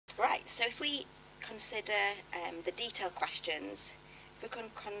So if we consider the detailed questions, if we can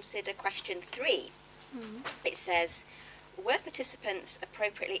consider question 3, it says, were participants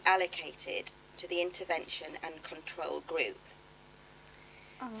appropriately allocated to the intervention and control group?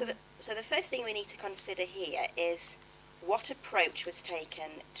 So the first thing we need to consider here is what approach was taken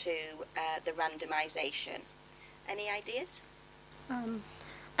to the randomization. Any ideas?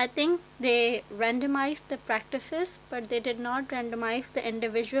 I think they randomized the practices, but they did not randomize the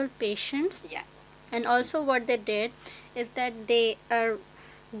individual patients. Yeah. And also what they did is that they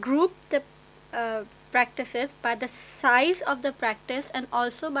grouped the practices by the size of the practice and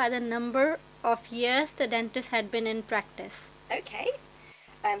also by the number of years the dentist had been in practice. Okay.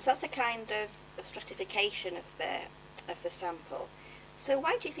 So that's a kind of stratification of the sample. So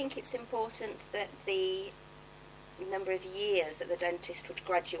why do you think it's important that the number of years that the dentist would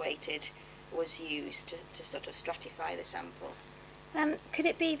graduated was used to sort of stratify the sample? Could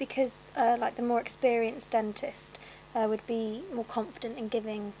it be because like the more experienced dentist would be more confident in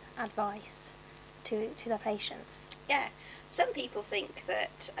giving advice to their patients? Yeah. Some people think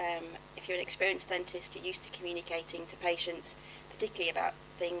that if you're an experienced dentist, you're used to communicating to patients, particularly about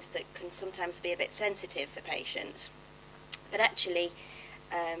things that can sometimes be a bit sensitive for patients. But actually,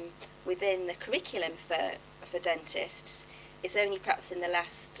 within the curriculum for dentists, it's only perhaps in the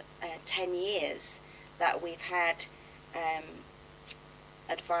last 10 years that we've had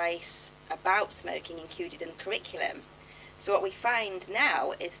advice about smoking included in the curriculum. So what we find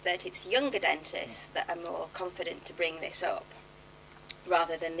now is that it's younger dentists that are more confident to bring this up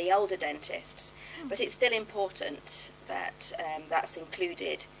rather than the older dentists. But it's still important that that's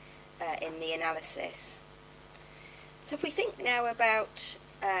included in the analysis. So if we think now about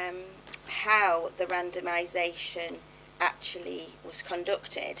how the randomization actually was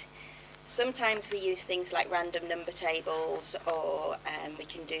conducted, sometimes we use things like random number tables, or we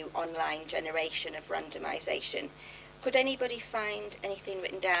can do online generation of randomization. Could anybody find anything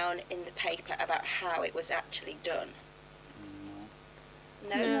written down in the paper about how it was actually done?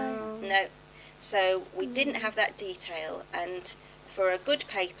 No? No. So we didn't have that detail, and for a good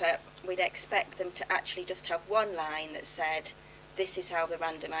paper we'd expect them to actually just have one line that said, this is how the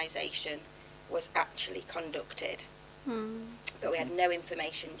randomization was actually conducted. But we had no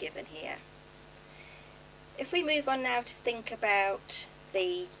information given here. If we move on now to think about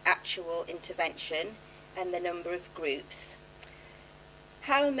the actual intervention and the number of groups,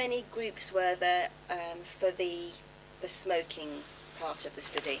 how many groups were there for the smoking part of the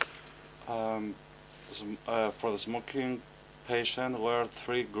study? For the smoking patient were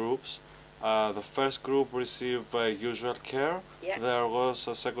 3 groups. The first group received usual care. Yeah. There was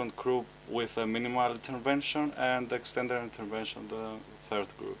a second group with a minimal intervention and extended intervention, the third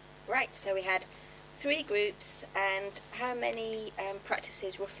group. Right, so we had 3 groups, and how many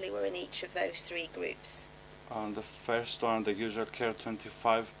practices roughly were in each of those 3 groups? The first one, the usual care,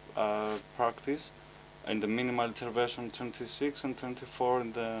 25 practice, and the minimal intervention 26 and 24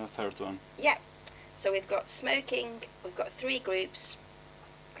 in the third one. Yeah, so we've got smoking, we've got 3 groups,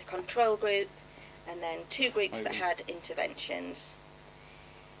 a control group, and then 2 groups that had interventions.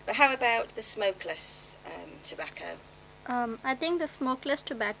 But how about the smokeless tobacco? I think the smokeless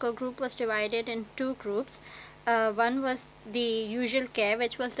tobacco group was divided in 2 groups. One was the usual care,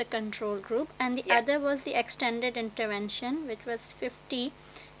 which was the control group, and the other was the extended intervention, which was 50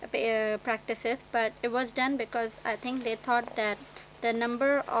 practices. But it was done because I think they thought that the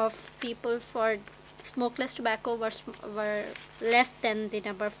number of people for smokeless tobacco were less than the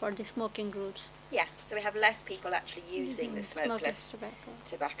number for the smoking groups. Yeah, so we have less people actually using the smokeless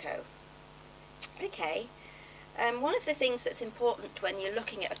tobacco. Okay. One of the things that's important when you're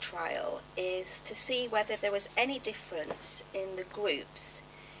looking at a trial is to see whether there was any difference in the groups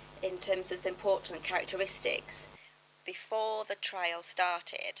in terms of the important characteristics before the trial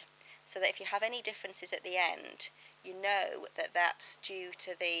started, so that if you have any differences at the end, you know that that's due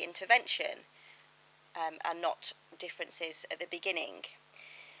to the intervention and not differences at the beginning.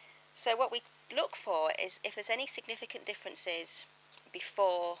 So what we look for is if there's any significant differences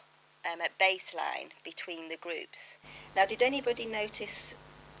before at baseline between the groups. Now, did anybody notice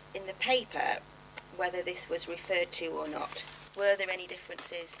in the paper whether this was referred to or not? Were there any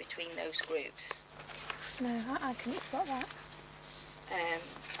differences between those groups? No, I couldn't spot that.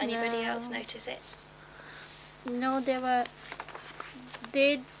 Anybody else notice it? No,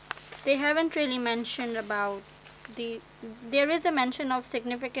 they haven't really mentioned about there is a mention of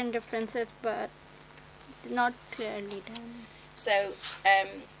significant differences, but not clearly done. So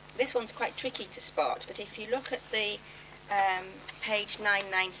this one's quite tricky to spot, but if you look at the page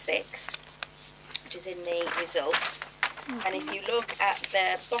 996, which is in the results, And if you look at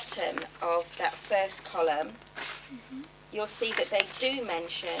the bottom of that first column, you'll see that they do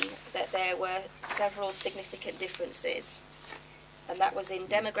mention that there were several significant differences, and that was in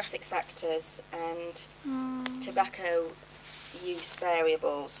demographic factors and tobacco use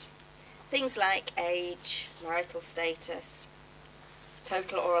variables. Things like age, marital status,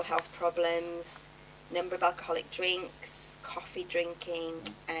 total oral health problems, number of alcoholic drinks, coffee drinking,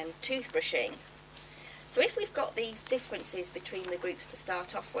 and toothbrushing. So if we've got these differences between the groups to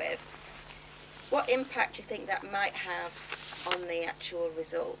start off with, what impact do you think that might have on the actual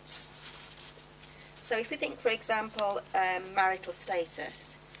results? So if we think, for example, marital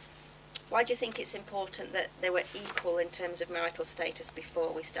status, why do you think it's important that they were equal in terms of marital status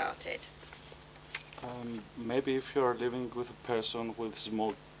before we started? Maybe if you are living with a person with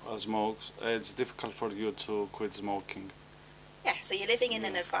smokes, it's difficult for you to quit smoking. Yeah, so you're living in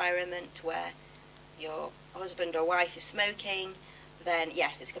an environment where your husband or wife is smoking, then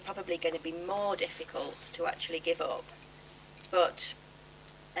yes, it's probably going to be more difficult to actually give up. But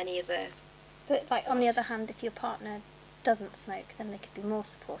any other... But like on the other hand, if your partner doesn't smoke, then they could be more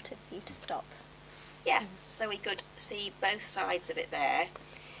supportive for you to stop. Yeah, so we could see both sides of it there.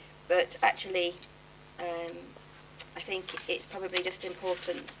 But actually, I think it's probably just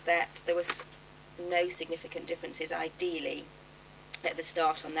important that there was no significant differences, ideally, at the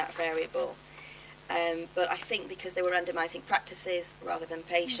start on that variable. But I think because they were randomising practices rather than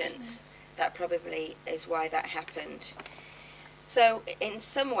patients, that probably is why that happened. So in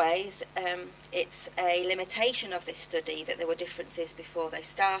some ways, it's a limitation of this study that there were differences before they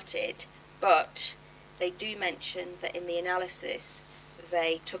started, but they do mention that in the analysis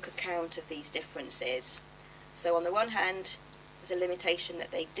they took account of these differences. So on the one hand, there's a limitation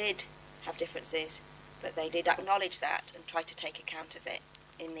that they did have differences, but they did acknowledge that and try to take account of it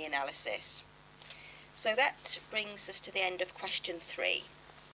in the analysis. So that brings us to the end of question 3.